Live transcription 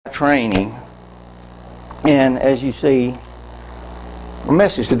training. And as you see, the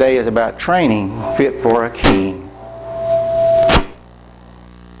message today is about training fit for a king.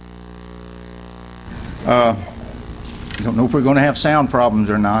 I don't know if we're going to have sound problems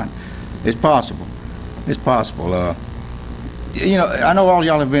or not. It's possible. It's possible. You know, I know all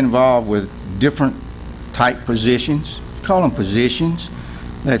y'all have been involved with different type positions. Call them positions.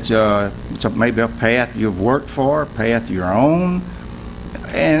 That's maybe a path you've worked for, a path your own,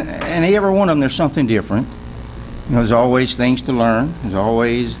 and every one of them there's something different. You know, there's always things to learn. There's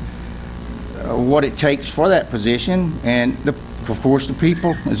always what it takes for that position, and of course the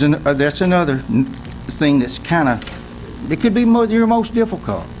people. That's another thing that's kind of, it could be your most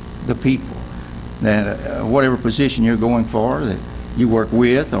difficult. The people that whatever position you're going for, that you work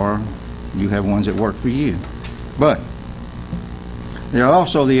with, or you have ones that work for you, but. There's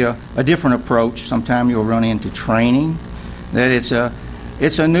also a different approach. Sometimes you'll run into training that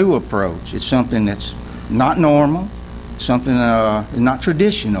it's a new approach. It's something that's not normal, something not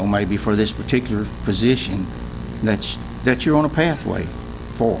traditional maybe for this particular position that you're on a pathway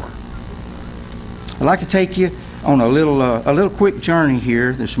for. I'd like to take you on a little quick journey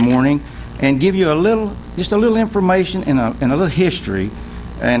here this morning and give you just a little information and a little history.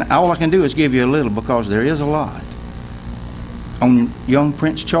 And all I can do is give you a little because there is a lot. On young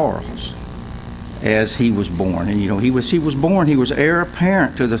Prince Charles, as he was born, and you know he was heir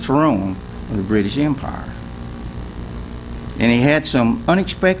apparent to the throne of the British Empire, and he had some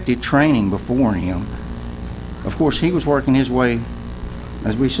unexpected training before him. Of course, he was working his way,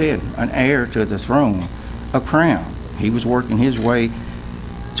 as we said, an heir to the throne, a crown. He was working his way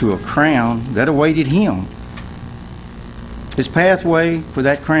to a crown that awaited him. His pathway for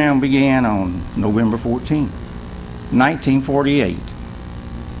that crown began on November 14th. 1948.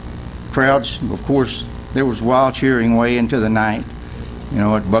 Crowds, of course, there was wild cheering way into the night. You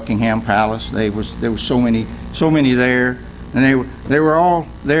know, at Buckingham Palace, there was so many there, and they were all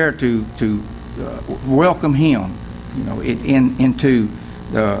there to welcome him. You know, into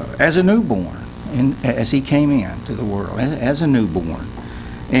as a newborn, and as he came into the world as a newborn,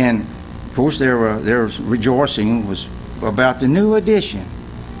 and of course there was rejoicing was about the new addition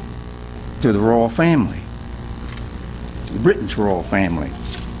to the royal family. Britain's royal family.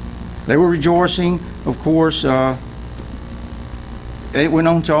 They were rejoicing, of course. It went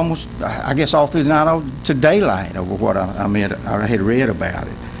on to almost, I guess, all through the night to daylight over what I had read about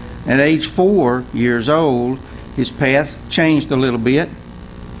it. At age 4 years old, his path changed a little bit.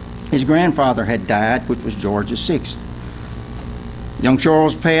 His grandfather had died, which was George VI. Young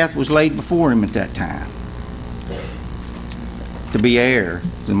Charles' path was laid before him at that time to be heir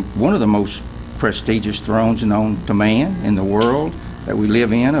to one of the most prestigious thrones known to man in the world that we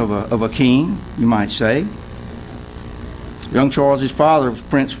live in, of a king, you might say. Young Charles' father was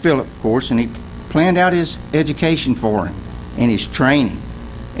Prince Philip, of course, and he planned out his education for him and his training.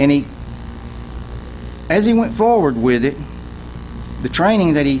 And as he went forward with it, the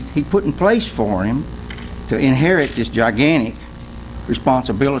training that he put in place for him to inherit this gigantic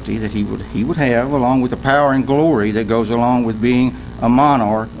responsibility that he would have, along with the power and glory that goes along with being a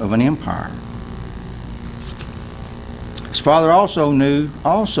monarch of an empire. His father also knew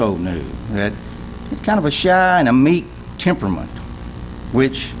that kind of a shy and a meek temperament,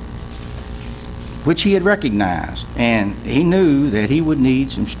 which he had recognized, and he knew that he would need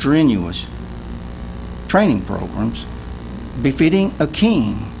some strenuous training programs befitting a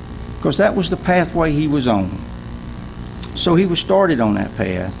king, because that was the pathway he was on. So he was started on that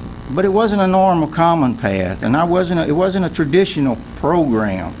path, but it wasn't a normal, common path, and it wasn't a traditional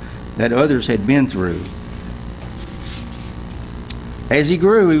program that others had been through. As he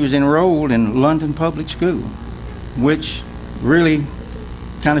grew, he was enrolled in London public school, which really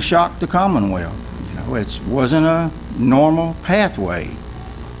kind of shocked the Commonwealth. You know, it wasn't a normal pathway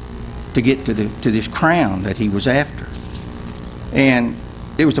to get to this crown that he was after. And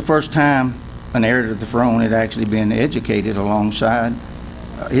it was the first time an heir to the throne had actually been educated alongside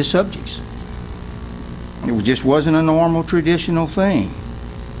his subjects. It just wasn't a normal, traditional thing.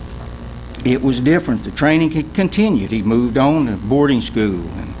 It was different. The training continued. He moved on to boarding school,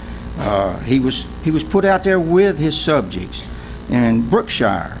 and he was put out there with his subjects in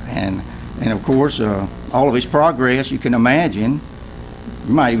Brookshire, and of course all of his progress. You can imagine.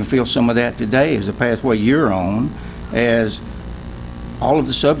 You might even feel some of that today as the pathway you're on, as all of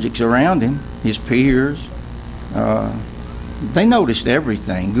the subjects around him, his peers, they noticed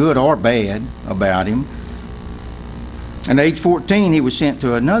everything, good or bad, about him. At age 14, he was sent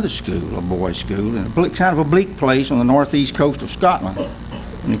to another school, a boys' school, in kind of a bleak place on the northeast coast of Scotland.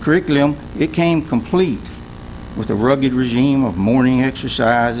 And the curriculum, it came complete with a rugged regime of morning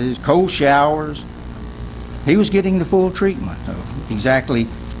exercises, cold showers. He was getting the full treatment of exactly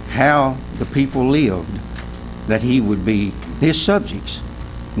how the people lived, that he would be his subjects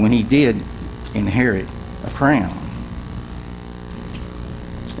when he did inherit a crown.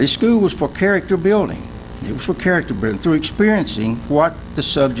 This school was for character building. It was for character building through experiencing what the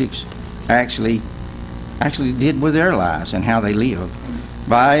subjects actually did with their lives and how they lived.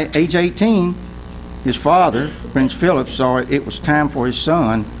 By age 18, his father, Prince Philip, saw it was time for his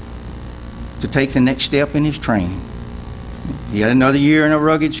son to take the next step in his training. He had another year in a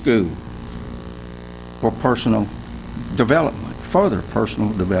rugged school for personal development, further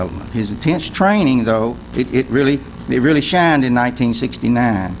personal development. His intense training, though, it really shined in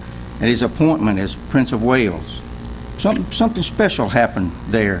 1969 at his appointment as Prince of Wales. Something special happened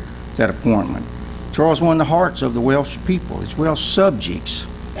there, that appointment. Charles won the hearts of the Welsh people, his Welsh subjects,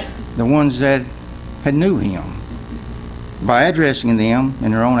 the ones that had knew him, by addressing them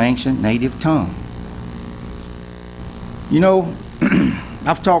in their own ancient native tongue. You know,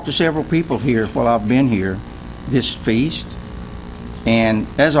 I've talked to several people here while I've been here this feast, and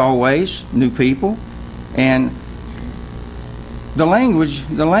as always, new people, and the language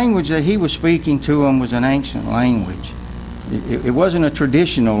that he was speaking to them was an ancient language. It wasn't a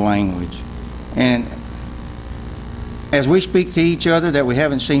traditional language. And as we speak to each other that we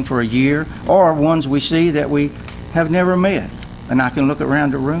haven't seen for a year, or ones we see that we have never met, and I can look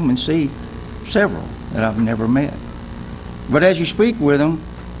around the room and see several that I've never met. But as you speak with them,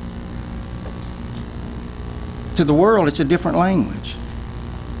 to the world, it's a different language.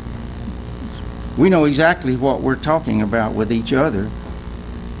 We know exactly what we're talking about with each other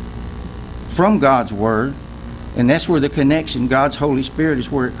from God's Word, and that's where the connection, God's Holy Spirit, is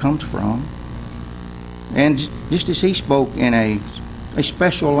where it comes from. And just as he spoke in a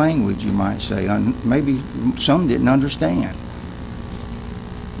special language, you might say, maybe some didn't understand,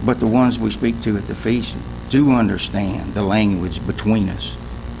 but the ones we speak to at the feast do understand the language between us,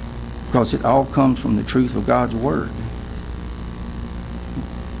 because it all comes from the truth of God's Word.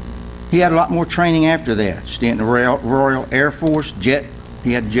 He had a lot more training after that. Stint in the Royal Air Force,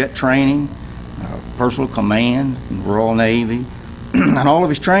 he had jet training, personal command in the Royal Navy, and all of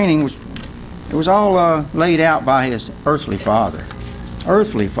his training was all laid out by his earthly father.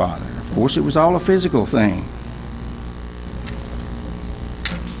 Earthly father. Of course, it was all a physical thing.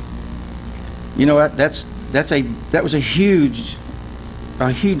 You know, that was a huge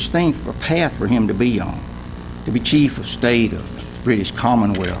thing, a path for him to be on, to be chief of state of the British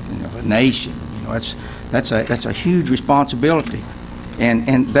Commonwealth, of a nation. You know, that's a huge responsibility,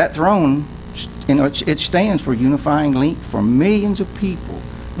 and that throne, you know, it stands for unifying link for millions of people,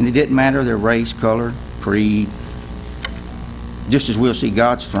 and it didn't matter their race, color, creed. Just as we'll see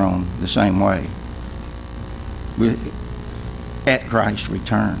God's throne the same way at Christ's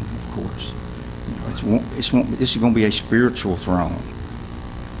return, of course. You know, this is going to be a spiritual throne.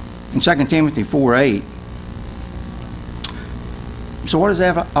 In 2 Timothy 4:8. So what does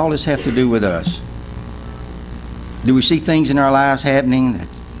all this have to do with us? Do we see things in our lives happening that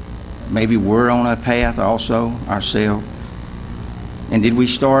maybe we're on a path also ourselves? And did we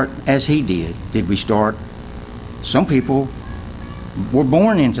start as he did? Did we start? Some people were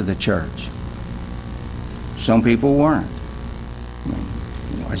born into the church. Some people weren't. I mean,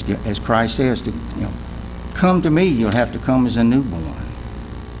 you know, as Christ says, come to me, you'll have to come as a newborn.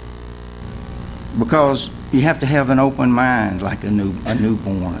 Because you have to have an open mind like a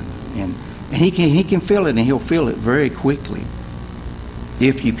newborn. And he can feel it, and he'll feel it very quickly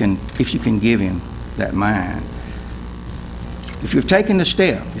if you can give him that mind. If you've taken the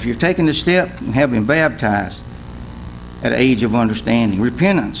step and have been baptized at the age of understanding,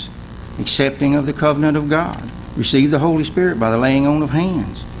 repentance, accepting of the covenant of God, receive the Holy Spirit by the laying on of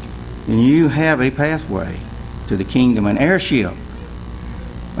hands, and you have a pathway to the kingdom, an heirship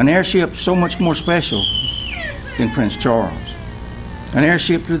so much more special than Prince Charles, an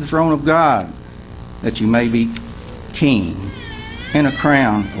heirship to the throne of God, that you may be king, and a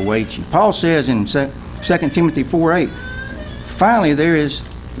crown awaits you. Paul says in 2 Timothy 4:8, finally there is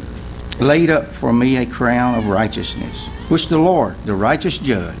laid up for me a crown of righteousness, which the Lord, the righteous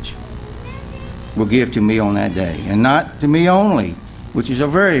judge, will give to me on that day. And not to me only, which is a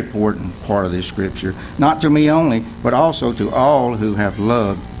very important part of this scripture, not to me only, but also to all who have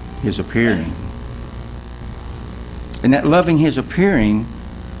loved his appearing. And that loving his appearing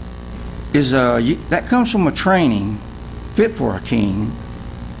is that comes from a training fit for a king,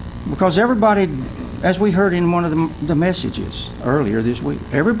 because everybody, as we heard in one of the messages earlier this week,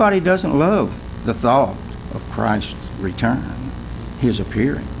 everybody doesn't love the thought of Christ's return, his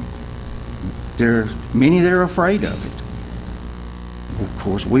appearing. there are many that are afraid of it. Of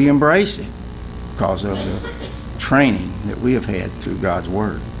course, we embrace it because of the training that we have had through God's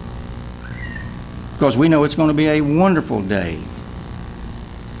Word. Because we know it's going to be a wonderful day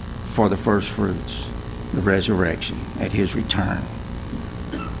for the first fruits, the resurrection at His return.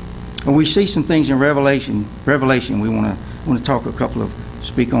 And we see some things in Revelation. We want to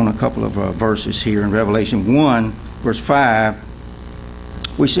speak on a couple of verses here in Revelation 1, verse 5.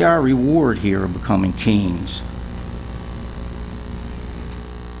 We see our reward here of becoming kings.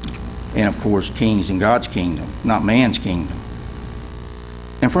 And of course, kings in God's kingdom, not man's kingdom.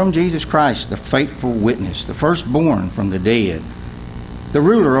 And from Jesus Christ, the faithful witness, the firstborn from the dead, the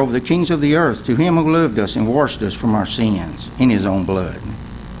ruler over the kings of the earth, to Him who loved us and washed us from our sins in His own blood,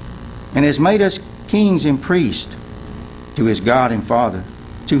 and has made us kings and priests to His God and Father.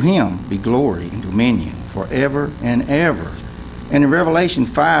 To Him be glory and dominion forever and ever. And in Revelation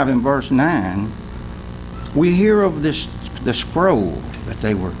 5 and verse 9, we hear of the scroll that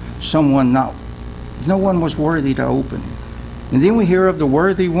they were no one was worthy to open it. And then we hear of the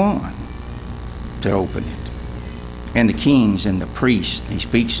worthy one to open it. And the kings and the priests He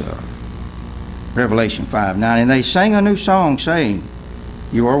speaks of. Revelation 5:9. And they sang a new song, saying,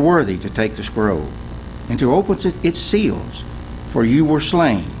 You are worthy to take the scroll and to open its seals, for you were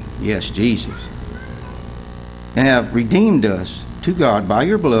slain, yes, Jesus, and have redeemed us to God by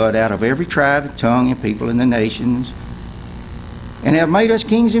your blood out of every tribe and tongue and people in the nations, and have made us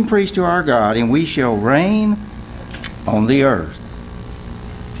kings and priests to our God, and we shall reign on the earth.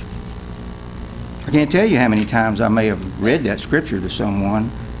 I can't tell you how many times I may have read that scripture to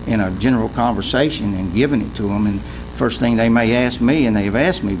someone in a general conversation and given it to them, and first thing they may ask me, and they've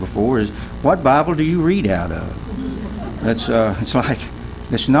asked me before, is, what Bible do you read out of? It's like,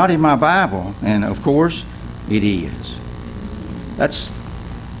 it's not in my Bible, and of course it is. That's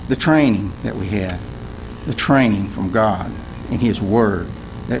the training that we have, the training from God in His Word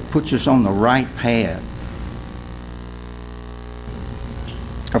that puts us on the right path.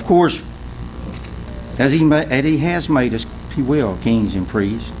 Of course, as He has made us, He will, kings and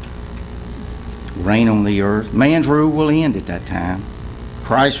priests, reign on the earth. Man's rule will end at that time.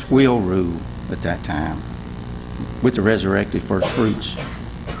 Christ will rule at that time with the resurrected first fruits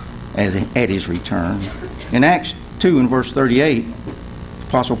at His return. In Acts 2 and verse 38,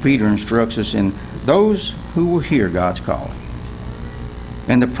 Apostle Peter instructs us in those who will hear God's calling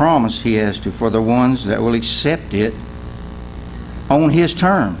and the promise He has for the ones that will accept it on His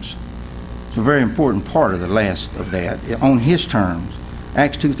terms. It's a very important part of the last of that, on His terms.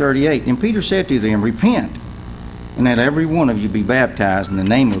 Acts 2:38, and Peter said to them, Repent, and let every one of you be baptized in the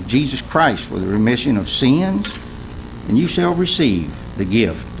name of Jesus Christ for the remission of sins, and you shall receive the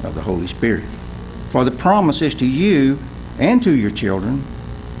gift of the Holy Spirit. For the promise is to you and to your children,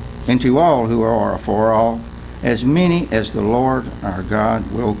 and to all who are afar off, as many as the Lord our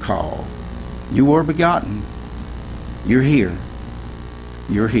God will call. You were begotten. You're here.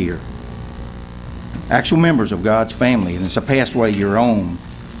 You're here. Actual members of God's family, and it's a pathway your own.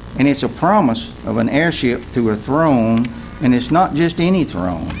 And it's a promise of an heirship to a throne, and it's not just any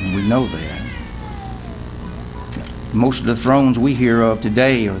throne, and we know that. Most of the thrones we hear of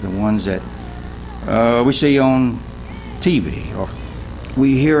today are the ones that we see on TV or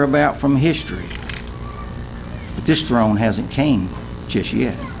we hear about from history. But this throne hasn't came just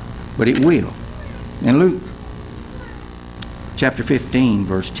yet, but it will. In Luke chapter 15,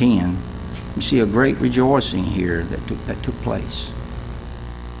 verse 10, you see a great rejoicing here that took place.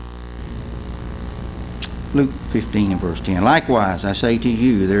 Luke 15 and verse 10. Likewise, I say to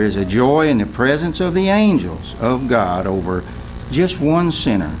you, there is a joy in the presence of the angels of God over just one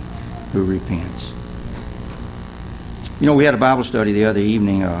sinner who repents. You know, we had a Bible study the other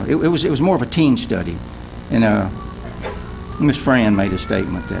evening. It was more of a teen study, and Miss Fran made a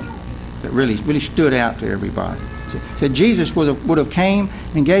statement that really stood out to everybody. Said Jesus would have came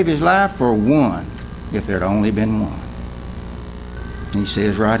and gave His life for one if there'd only been one. And He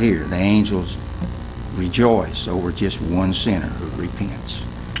says right here, the angels rejoice over just one sinner who repents.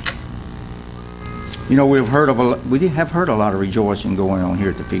 You know, we have heard a lot of rejoicing going on here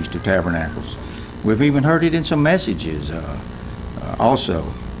at the Feast of Tabernacles. We've even heard it in some messages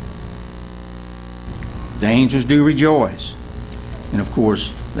also. The angels do rejoice. And of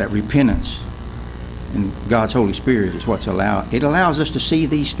course, that repentance and God's Holy Spirit is what's allowed. It allows us to see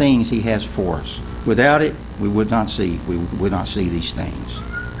these things He has for us. Without it, we would not see these things.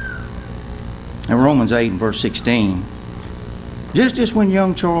 In Romans 8 and verse 16, just as when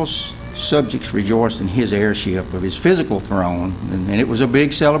young Charles' subjects rejoiced in his heirship of his physical throne, and it was a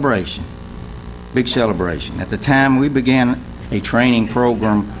big celebration. At the time we began a training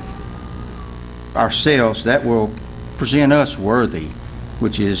program ourselves that will present us worthy,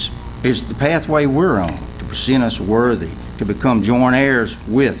 which is the pathway we're on, to present us worthy, to become joint heirs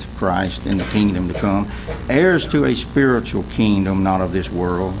with Christ in the kingdom to come, heirs to a spiritual kingdom, not of this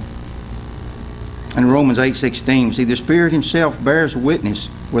world. In Romans 8:16, see, the Spirit himself bears witness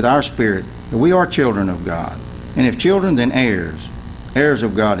with our spirit that we are children of God. And if children, then heirs, heirs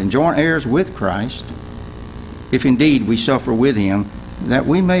of God, and joint heirs with Christ, if indeed we suffer with him, that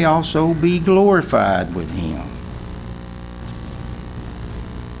we may also be glorified with him.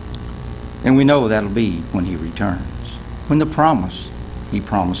 And we know that'll be when he returns, when the promise he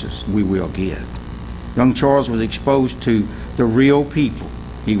promises we will get. Young Charles was exposed to the real people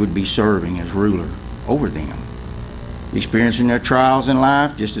he would be serving as ruler over them, experiencing their trials in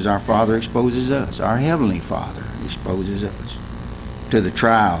life just as our Father exposes us. Our Heavenly Father exposes us to the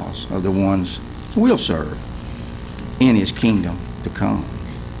trials of the ones we'll serve in his kingdom to come.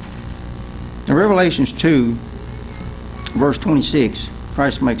 In Revelations 2, verse 26,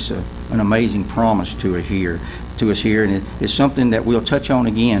 Christ makes an amazing promise to us here, and it's something that we'll touch on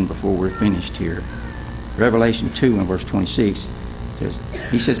again before we're finished here. Revelation 2 and verse 26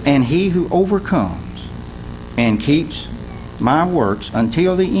 he says, "And he who overcomes and keeps my works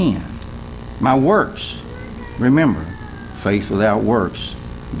until the end." My works. Remember, faith without works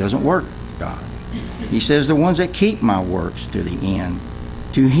doesn't work with God. He says, the ones that keep my works to the end,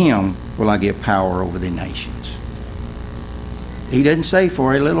 to him will I give power over the nations. He didn't say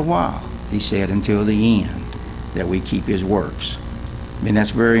for a little while. He said until the end that we keep his works. And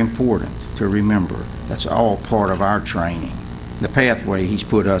that's very important to remember. That's all part of our training, the pathway he's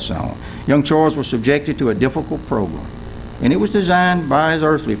put us on. Young Charles was subjected to a difficult program, and it was designed by his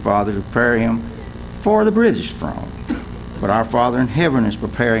earthly father to prepare him for the British throne. But our Father in heaven is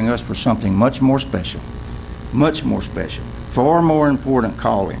preparing us for something much more special, far more important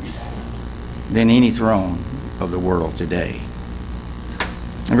calling than any throne of the world today.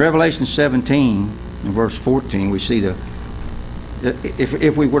 In Revelation 17, in verse 14, we see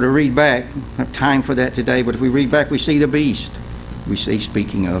if we were to read back, I have time for that today, but if we read back, we see the beast. We see,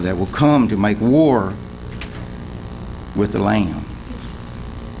 speaking of, that will come to make war with the Lamb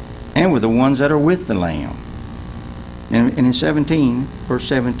and with the ones that are with the Lamb. And in 17, verse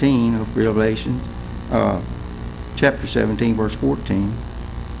 17 of Revelation, chapter 17, verse 14,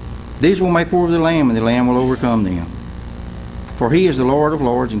 these will make war with the Lamb, and the Lamb will overcome them. For he is the Lord of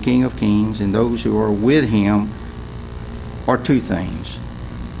lords and King of kings, and those who are with him are two things.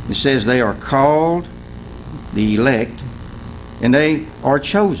 It says they are called, the elect, and they are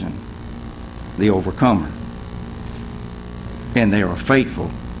chosen, the overcomer. And they are faithful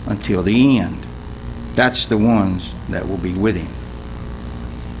until the end. That's the ones that will be with him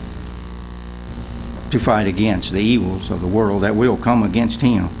to fight against the evils of the world that will come against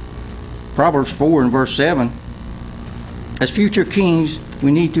him. Proverbs 4 and verse 7, as future kings,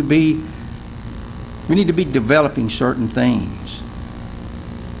 we need to be developing certain things.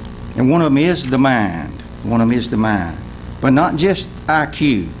 And one of them is the mind. But not just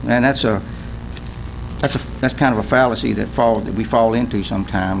IQ. And that's kind of a fallacy that we fall into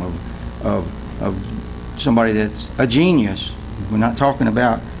sometime of somebody that's a genius. We're not talking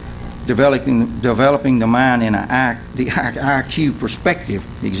about developing the mind in the IQ perspective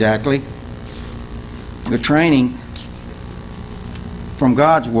exactly. The training from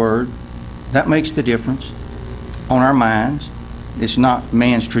God's Word, that makes the difference on our minds. It's not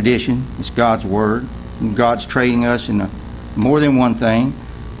man's tradition. It's God's Word. And God's training us in more than one thing.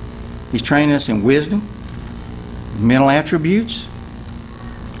 He's training us in wisdom, mental attributes,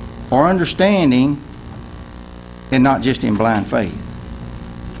 or understanding, and not just in blind faith.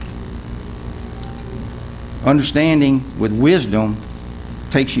 Understanding with wisdom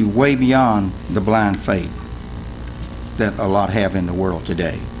takes you way beyond the blind faith that a lot have in the world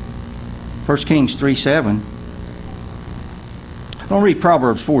today. 1 Kings 3:7. I'll read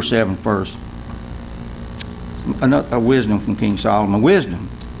Proverbs 4:7 first. A wisdom from King Solomon. Wisdom.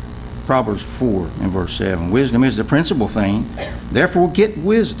 Proverbs 4 and verse 7. Wisdom is the principal thing. Therefore get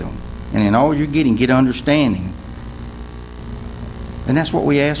wisdom. And in all you're getting, get understanding. And that's what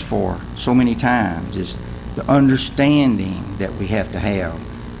we ask for so many times, is the understanding that we have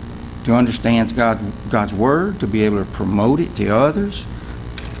to understand God's Word, to be able to promote it to others.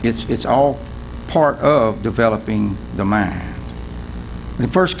 It's all part of developing the mind. In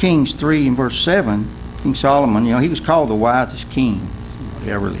 1 Kings 3 and verse 7, King Solomon, he was called the wisest king who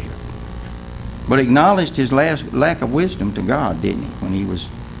ever lived. But acknowledged his lack of wisdom to God, didn't he?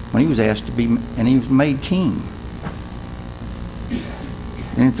 When he was asked to be, and he was made king.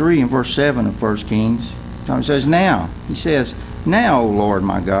 And in 3 and verse 7 of 1 Kings, He says, now, O Lord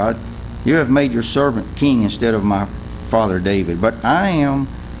my God, You have made your servant king instead of my father David. But I am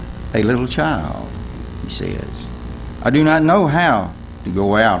a little child, he says. I do not know how to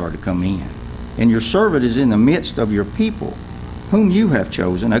go out or to come in. And your servant is in the midst of your people, whom you have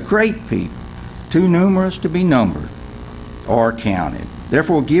chosen, a great people, too numerous to be numbered or counted.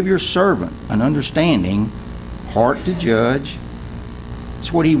 Therefore give your servant an understanding heart to judge.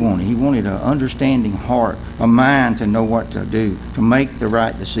 That's what he wanted. He wanted an understanding heart, a mind to know what to do, to make the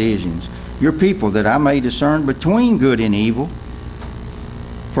right decisions. Your people, that I may discern between good and evil.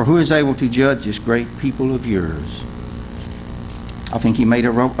 For who is able to judge this great people of yours? I think he made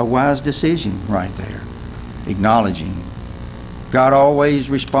a wise decision right there, acknowledging. God always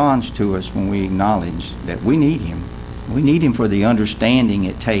responds to us when we acknowledge that we need him. We need him for the understanding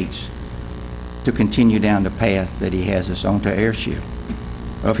it takes to continue down the path that he has us on to heirship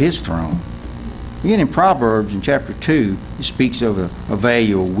of his throne. Again, in Proverbs in chapter 2, it speaks of a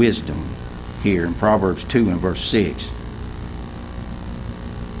value of wisdom here in Proverbs 2 and verse 6.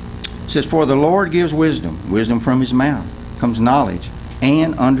 It says, for the Lord gives wisdom, wisdom from his mouth comes knowledge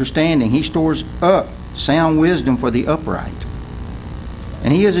and understanding. He stores up sound wisdom for the upright.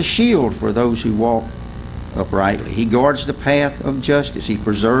 And he is a shield for those who walk uprightly. He guards the path of justice. He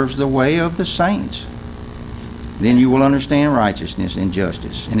preserves the way of the saints. Then you will understand righteousness and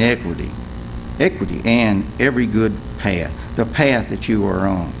justice and equity and every good path, the path that you are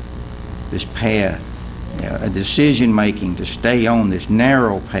on. This path, a decision making to stay on this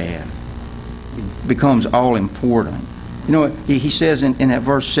narrow path, it becomes all important. You know, he says in that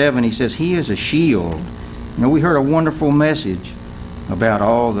verse 7, he says, he is a shield. You know, we heard a wonderful message about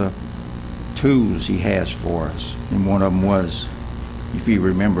all the tools he has for us. And one of them was, if you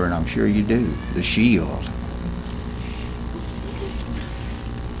remember, and I'm sure you do, the shield.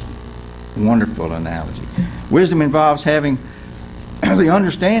 Wonderful analogy. Wisdom involves having the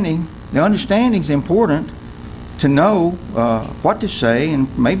understanding. The understanding is important to know what to say,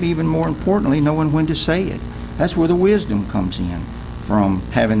 and maybe even more importantly, knowing when to say it. That's where the wisdom comes in, from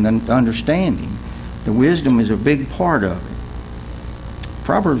having the understanding. The wisdom is a big part of it.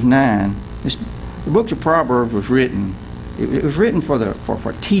 Proverbs 9, the book of Proverbs was written, it was written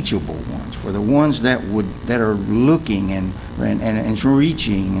for teachable ones, for the ones that are looking and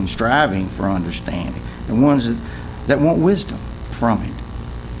reaching and striving for understanding, the ones that want wisdom from it.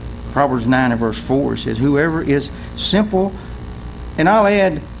 Proverbs 9 and verse 4 says, whoever is simple, and I'll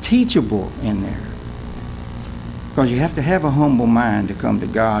add teachable in there, because you have to have a humble mind to come to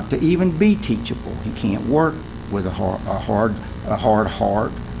God to even be teachable. He can't work with a hard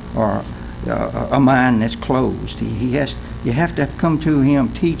heart or a mind that's closed. You have to come to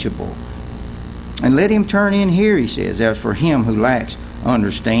him teachable. And let him turn in here, he says, as for him who lacks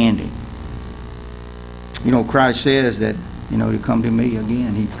understanding. You know, Christ says that, you know, to come to me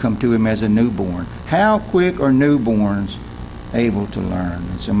again, he'd come to him as a newborn. How quick are newborns able to learn?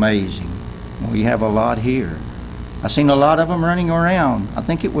 It's amazing. We have a lot here. I've seen a lot of them running around. I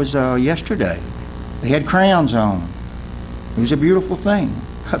think it was yesterday. They had crowns on. It was a beautiful thing.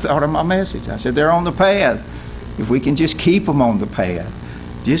 I thought of my message. I said, they're on the path. If we can just keep them on the path.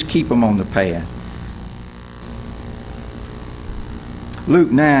 Just keep them on the path. Luke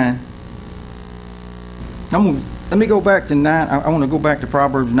 9. Let me go back to 9. I want to go back to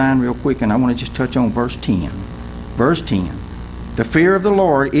Proverbs 9 real quick, and I want to just touch on verse 10. Verse 10. The fear of the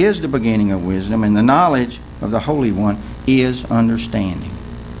Lord is the beginning of wisdom, and the knowledge of the Holy One is understanding.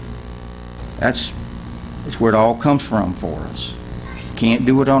 That's where it all comes from for us. Can't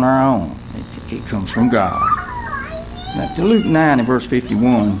do it on our own. It comes from God. Now, to Luke 9 and verse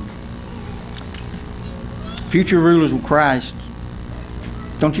 51, future rulers with Christ,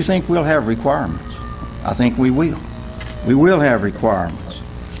 don't you think we'll have requirements? I think we will. We will have requirements.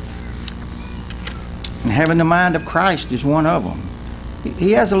 And having the mind of Christ is one of them.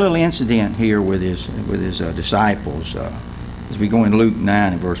 He has a little incident here with his disciples as we go in Luke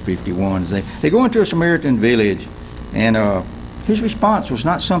 9 and verse 51. They go into a Samaritan village, and his response was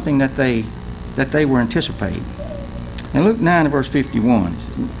not something that they were anticipating. In Luke 9 and verse 51, it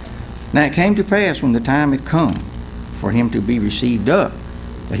says, now it came to pass when the time had come for him to be received up,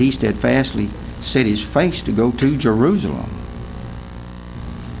 that he steadfastly set his face to go to Jerusalem,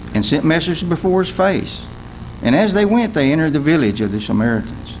 and sent messengers before his face. And as they went, they entered the village of the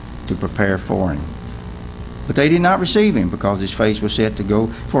Samaritans to prepare for him. But they did not receive him, because his face was set to go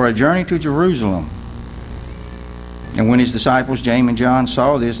for a journey to Jerusalem. And when his disciples James and John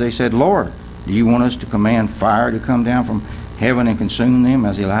saw this, they said, Lord, do you want us to command fire to come down from heaven and consume them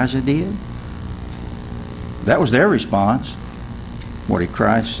as Elijah did? That was their response. What did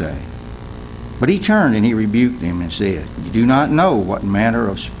Christ say? But he turned and he rebuked them and said, you do not know what manner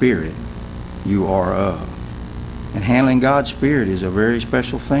of spirit you are of. And handling God's Spirit is a very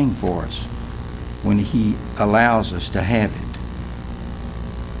special thing for us when He allows us to have it.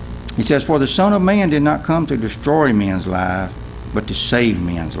 He says, "For the Son of Man did not come to destroy men's life, but to save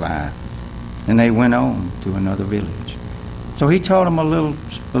men's life." And they went on to another village. So He taught them a little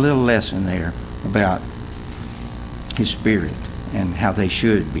lesson there about His Spirit and how they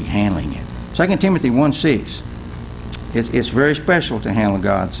should be handling it. 2 Timothy 1:6. It's very special to handle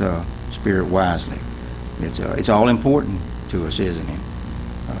God's Spirit wisely. It's all important to us, isn't it?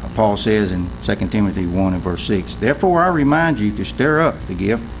 Paul says in 2 Timothy 1 and verse 6, "Therefore I remind you to stir up the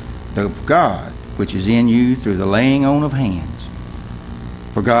gift of God, which is in you through the laying on of hands.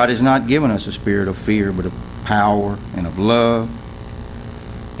 For God has not given us a spirit of fear, but of power and of love,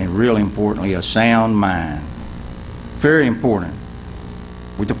 and really importantly, a sound mind." Very important.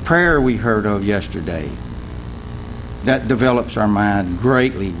 With the prayer we heard of yesterday, that develops our mind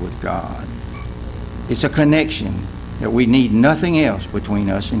greatly with God. It's a connection that we need nothing else between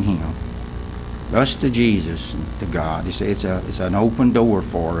us and Him. Us to Jesus, to God. It's an open door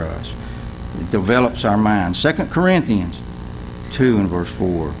for us. It develops our mind. 2 Corinthians 2 and verse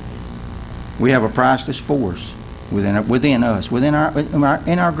 4. We have a priceless force within us,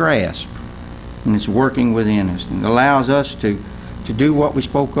 in our grasp. And it's working within us. And it allows us to do what we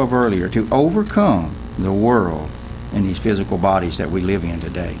spoke of earlier, to overcome the world and these physical bodies that we live in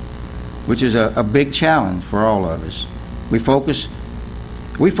today, which is a big challenge for all of us. We focus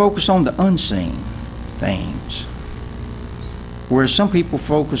on the unseen things, whereas some people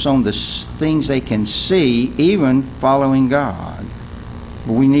focus on the things they can see, even following God.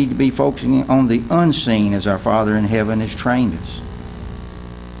 But we need to be focusing on the unseen as our Father in heaven has trained us.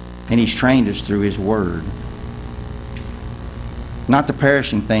 And He's trained us through His Word. Not the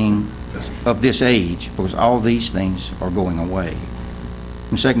perishing thing of this age, because all these things are going away.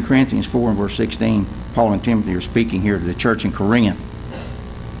 In 2 Corinthians 4 and verse 16, Paul and Timothy are speaking here to the church in Corinth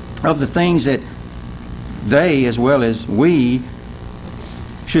of the things that they, as well as we,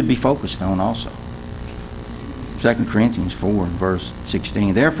 should be focused on also. 2 Corinthians 4 and verse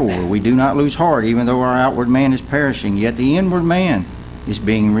 16, "Therefore we do not lose heart, even though our outward man is perishing, yet the inward man is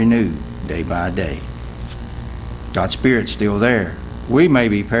being renewed day by day." God's Spirit's still there. We may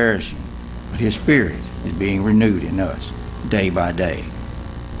be perishing, but His Spirit is being renewed in us day by day.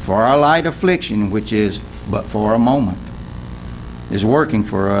 "For our light affliction, which is but for a moment, is working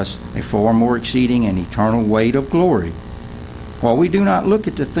for us a far more exceeding and eternal weight of glory. While we do not look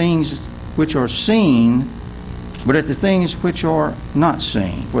at the things which are seen, but at the things which are not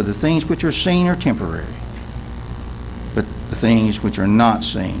seen. For the things which are seen are temporary, but the things which are not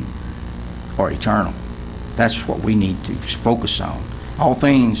seen are eternal." That's what we need to focus on. All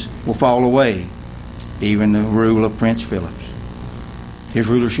things will fall away, even the rule of Prince Philip. His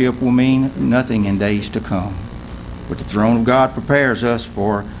rulership will mean nothing in days to come. But the throne of God prepares us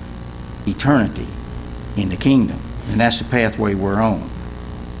for eternity in the kingdom. And that's the pathway we're on.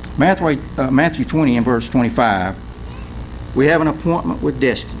 Matthew 20 and verse 25, we have an appointment with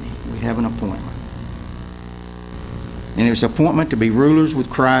destiny. We have an appointment. And it's an appointment to be rulers with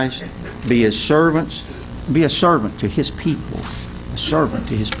Christ, be His servants, be a servant to His people. A servant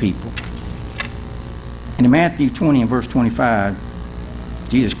to His people. And in Matthew 20 and verse 25,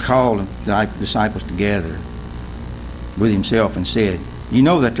 Jesus called the disciples together with Himself and said, "You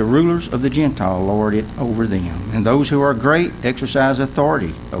know that the rulers of the Gentile lord it over them, and those who are great exercise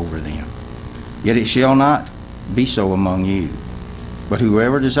authority over them. Yet it shall not be so among you. But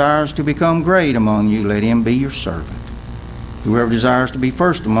whoever desires to become great among you, let him be your servant. Whoever desires to be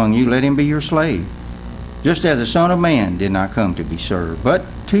first among you, let him be your slave. Just as the Son of Man did not come to be served, but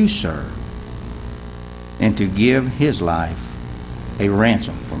to serve, and to give His life a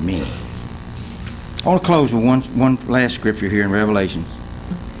ransom for many." I want to close with one last scripture here in Revelation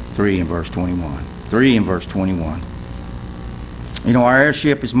 3 and verse 21. 3 and verse 21. You know, our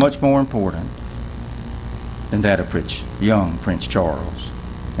heirship is much more important than that of young Prince Charles,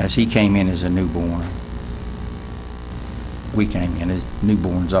 as he came in as a newborn. We came in as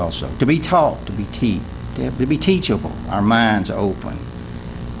newborns also. To be taught, to be teachable, our minds open.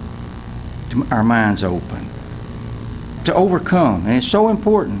 Our minds open. To overcome. And it's so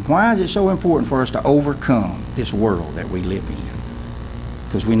important. Why is it so important for us to overcome this world that we live in?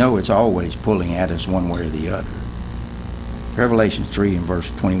 Because we know it's always pulling at us one way or the other. Revelation 3 and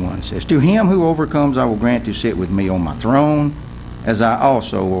verse 21 says, "To him who overcomes I will grant to sit with me on my throne, as I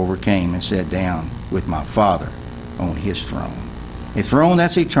also overcame and sat down with my Father on His throne." A throne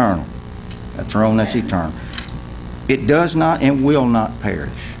that's eternal. A throne that's eternal. It does not and will not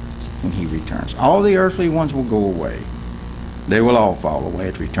perish when He returns. All the earthly ones will go away. They will all fall away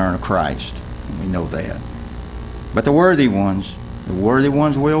at the return of Christ. We know that. But the worthy ones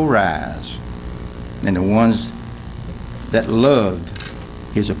will rise. And the ones that loved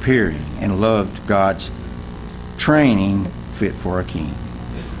his appearing and loved God's training fit for a king.